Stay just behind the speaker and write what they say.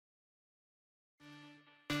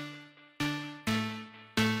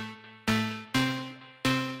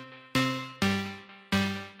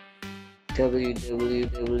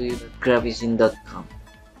www.gravisin.com.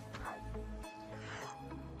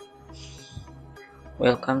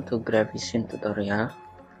 Welcome to Gravisin tutorial.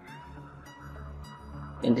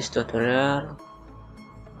 In this tutorial,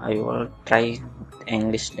 I will try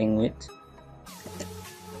English language.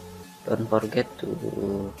 Don't forget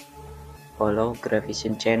to follow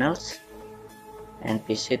Gravisin channels and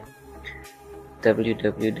visit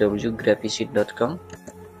www.gravisin.com,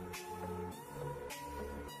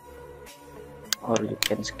 or you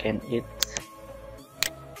can scan it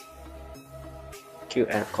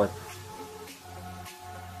QR code.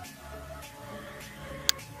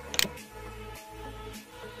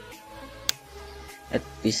 At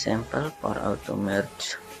this sample for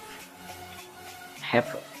AutoMerger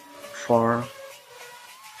have 4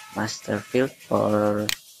 master field for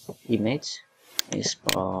image. Is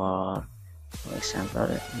for example,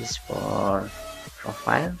 is for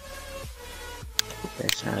profile.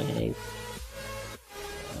 Let's say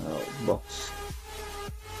box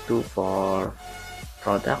 2 for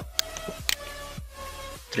product,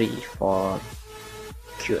 3 for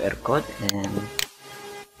QR code, and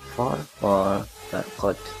 4 for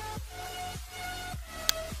barcode.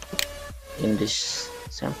 In this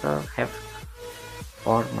sample have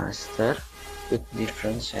 4 master with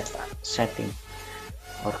different setting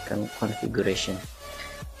or configuration,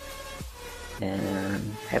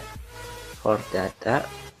 and have 4 data.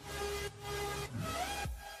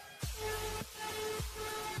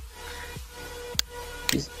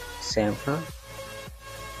 This sample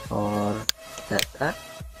for data,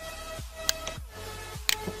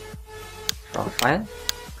 profile,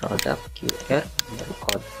 product, QR,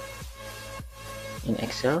 barcode. In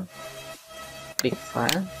Excel, click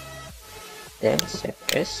File, then Save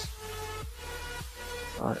As.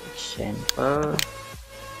 For example,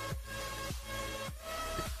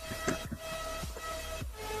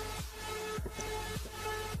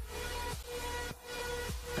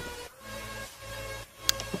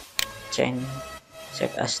 change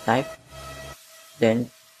Save As type,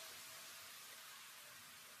 then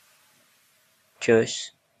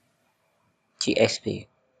choose GSP,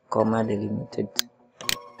 comma delimited.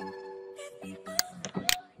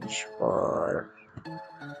 For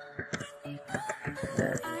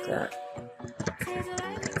data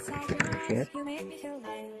here,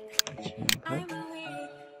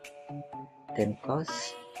 then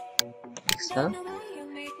cost Excel,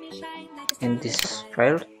 in this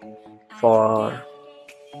file for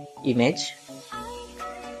image,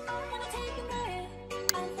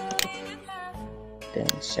 then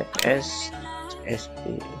save as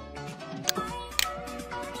GSP.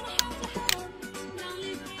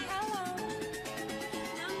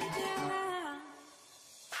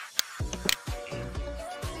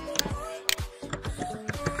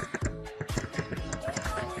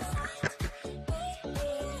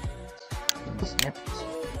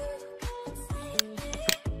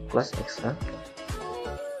 Close Excel,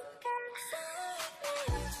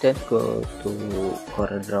 then go to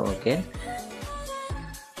CorelDRAW again.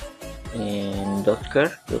 In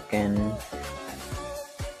Docker you can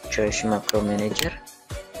choose Macro Manager.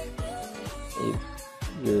 If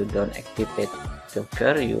you don't activate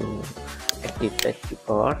Docker, you activate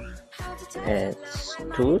before as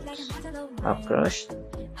tools, macros,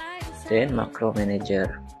 then Macro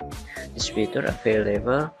Manager. This feature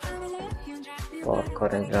available for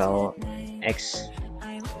CorelDRAW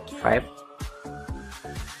X5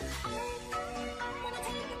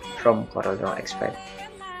 from CorelDRAW X5.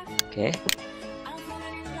 Okay,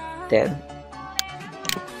 then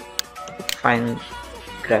find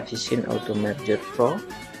Gravisin AutoMerger Pro,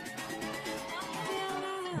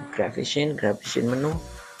 Gravisin menu,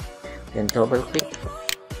 then double click.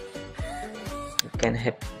 You can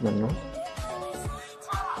have menu.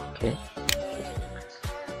 Okay,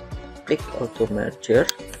 click AutoMerger.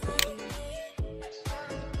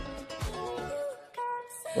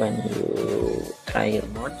 When you trial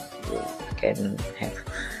mode, you can have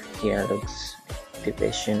dialogues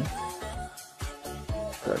activation.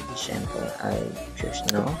 For example, I choose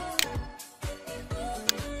no.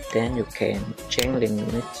 Then you can change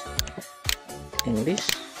language English.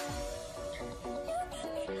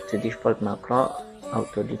 The default macro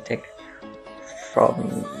auto detect from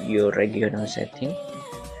your regional setting.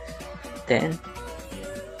 Then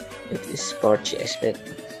it is for GSP,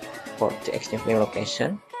 for GSP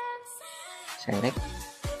location. Select,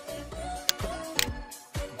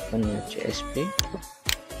 open your GSP.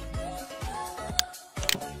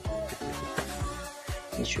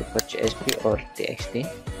 Issue for GSP or TXT.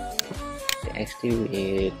 TXT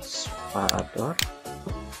with separator.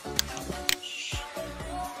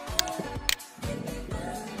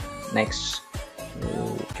 Next,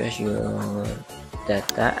 you choose your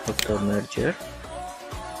data AutoMerger.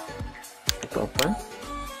 Click open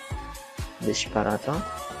the separator.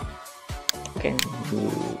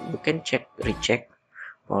 You can recheck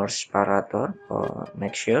for separator or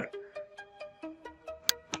make sure.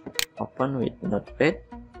 Open with Notepad.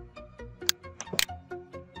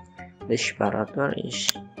 The separator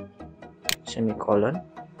is semicolon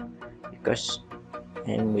because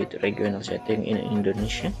I'm with regional setting in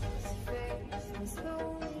Indonesia.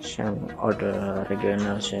 Some other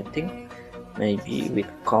regional setting maybe with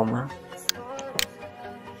comma.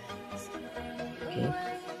 Okay,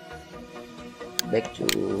 back to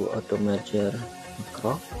AutoMerger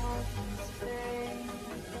macro.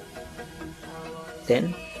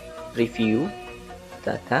 Then review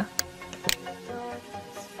data.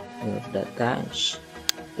 Your data is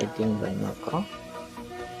getting by macro.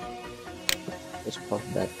 Export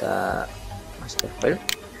data master file.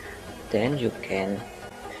 Then you can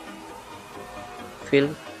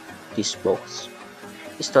fill this box.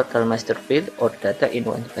 Is total master field or data in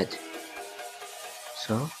one page?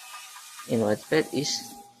 So in one page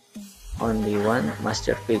is only one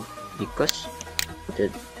master field because the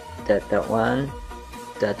data 1,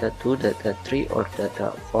 data 2, data 3 or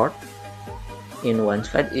data 4 in one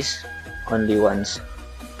file is only one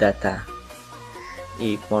data.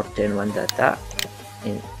 If more than one data,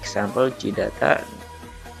 in example G data,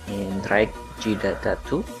 and write G data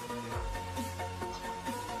 2,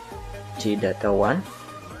 G data 1,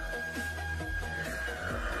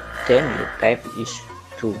 then the type is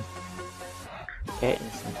 2. Okay,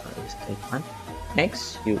 example is type 1.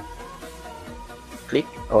 Next, you click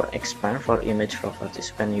or expand for image properties.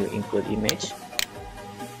 When you include image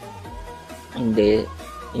in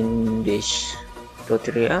this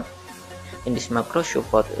tutorial, in this macro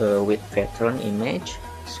support with veteran image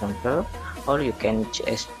sample, or you can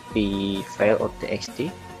CSV file or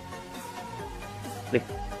TXT. Click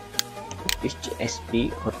use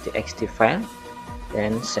CSV or TXT file,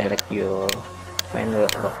 then select your final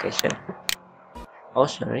location. Oh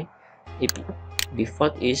sorry, if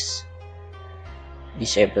default is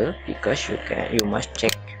disabled because you must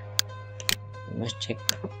check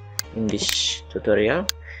in this tutorial.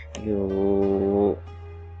 You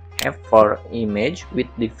have 4 image with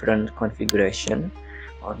different configuration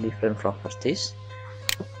or different properties.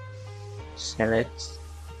 Select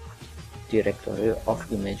directory of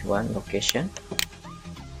image 1 location.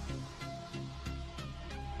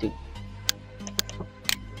 Tick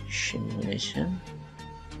simulation.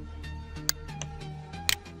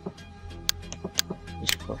 Is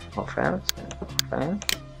for profile,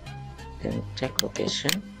 then check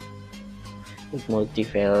location with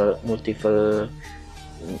multiple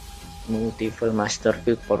master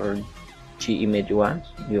field for G image 1.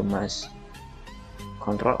 You must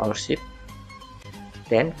Control or Shift,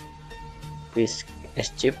 then please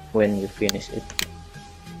escape when you finish it.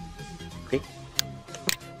 Click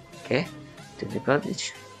OK. To default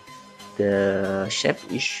the shape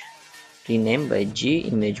is renamed by G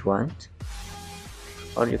image 1,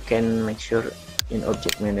 or you can make sure in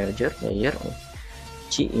object manager layer of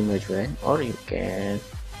G image 1, or you can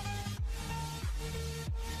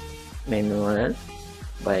manual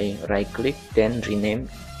by right click then rename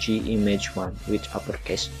G image 1 with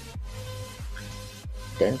uppercase,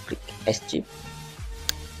 then click escape.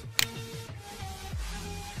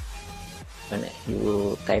 When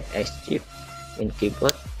you type escape in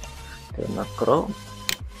keyboard, the macro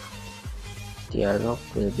dialog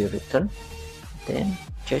will be written. Then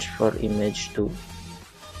choose for image 2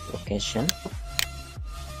 location.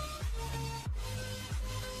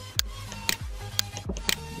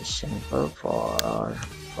 Sample for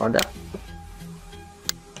product.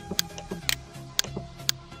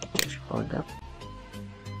 Choose product.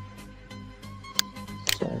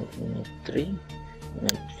 Select image 3.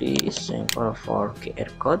 Image 3 is sample for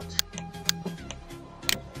QR code.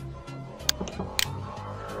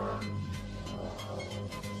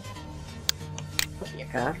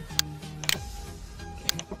 QR.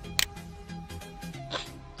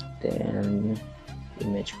 Then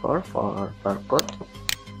image 4 for barcode.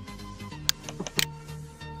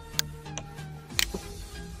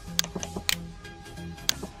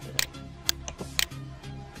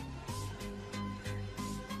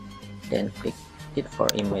 Then click it for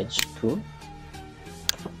image 2.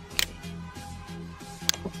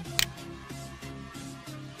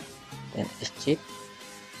 Then escape.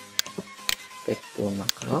 Back to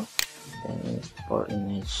macro. Then for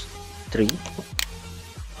image 3.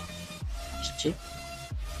 Escape.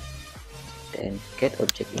 Then get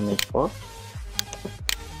object image 4.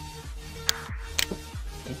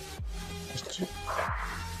 Okay. Escape.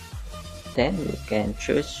 Then you can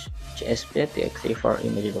choose JSP for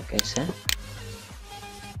image location.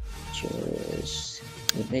 Choose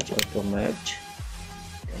image AutoMerge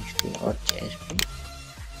TXT or JSP.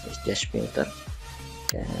 It's just filter.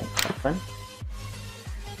 Then open.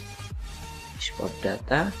 Export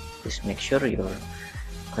data. Please make sure your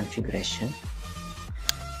configuration.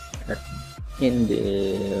 In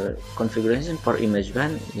the configuration for image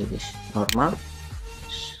 1, it is normal,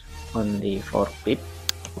 only for flip.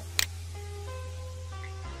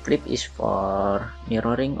 Flip is for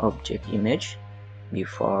mirroring object image.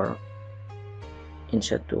 Before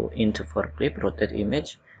insert into for flip, rotate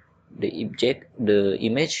image, the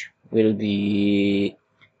image will be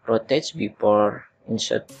rotated before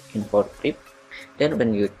insert in for flip. Then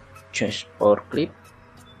when you choose for flip,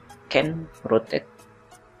 can rotate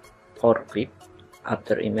for flip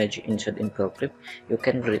after image insert in for flip, you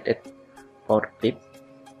can rotate for flip.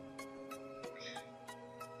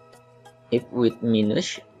 If with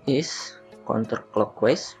minus is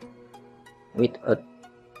counterclockwise, without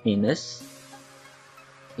minus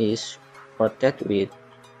is rotate with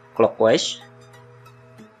clockwise.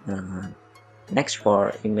 Next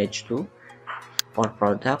for image 2, for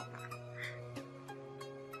product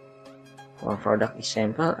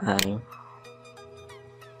example, I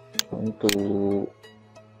want to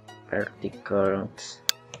vertical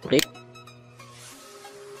flip.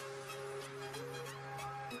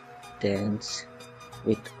 Then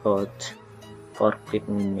without for flip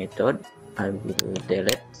method, I will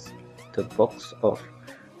delete the box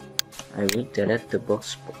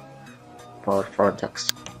for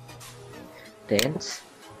products. Then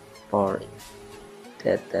for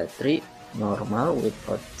data 3, normal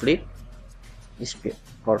without flip is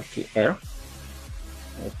for PR.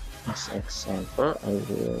 As example, I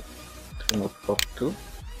will remove box 2.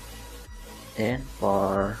 Then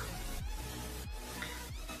for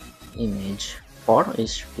image 4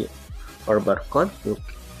 is for barcode.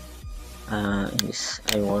 This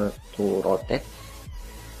I want to rotate.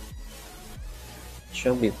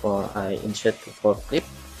 So before I insert for flip,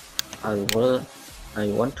 I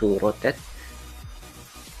want to rotate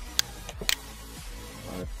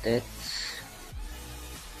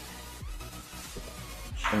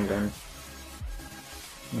and then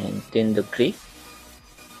 19 degree.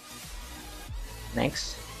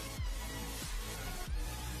 Next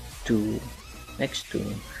to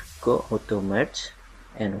go AutoMerge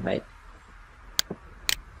and wait.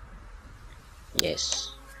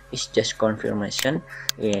 Yes, it's just confirmation.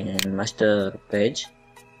 In master page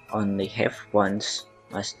only have one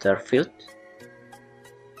master field.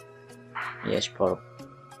 Yes, for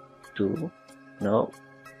 2. No,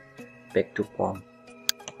 back to form.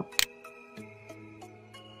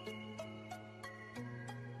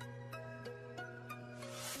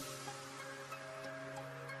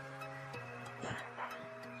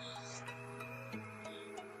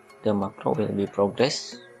 The macro will be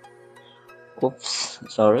progress. Oops,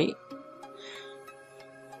 sorry.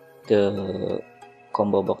 The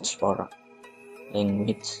combo box for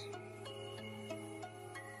language.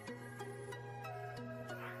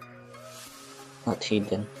 Not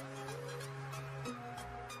hidden.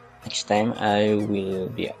 Next time I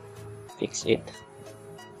will fix it.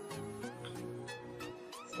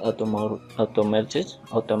 AutoMerge,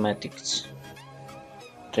 automatics,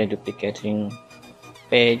 reduplicating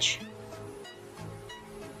page,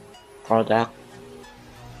 product,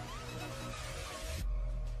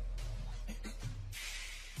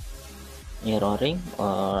 mirroring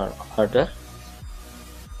or order.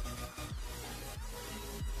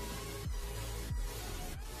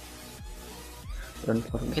 Don't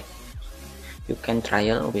forget, you can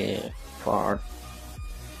trial with for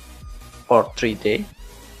 3 days.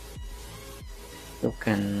 You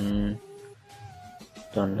can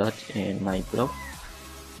download in my blog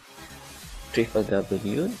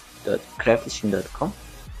www.graphicsyn.com.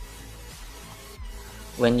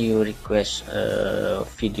 When you request a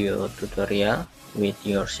video tutorial with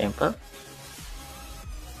your sample,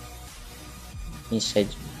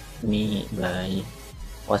 message me by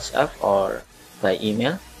WhatsApp or by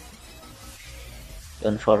email.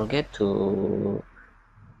 Don't forget to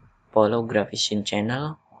follow Graphicsyn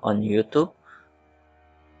channel on YouTube.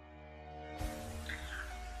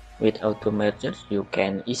 With AutoMerger, you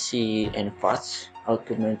can easy and fast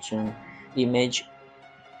automate image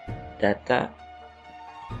data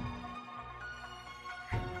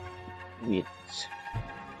with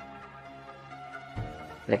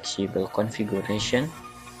flexible configuration.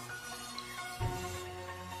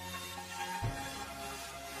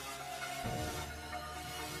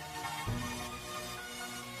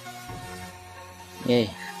 Yay!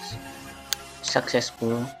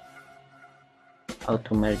 Successful.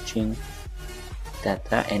 auto-merging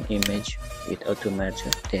data and image with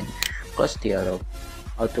AutoMerger. Then close the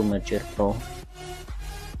AutoMerger Pro.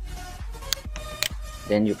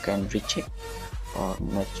 Then you can recheck for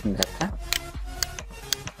merging data.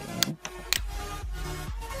 Okay.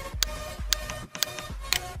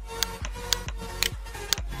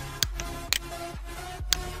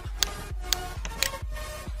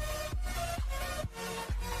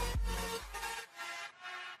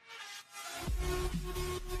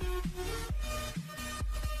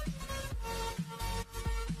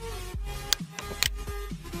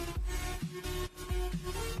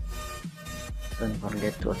 Don't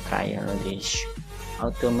forget to trial this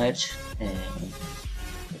AutoMerge, and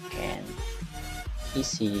you can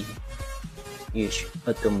easy use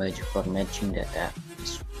AutoMerge for merging data.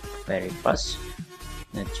 It's very fast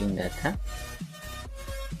merging data.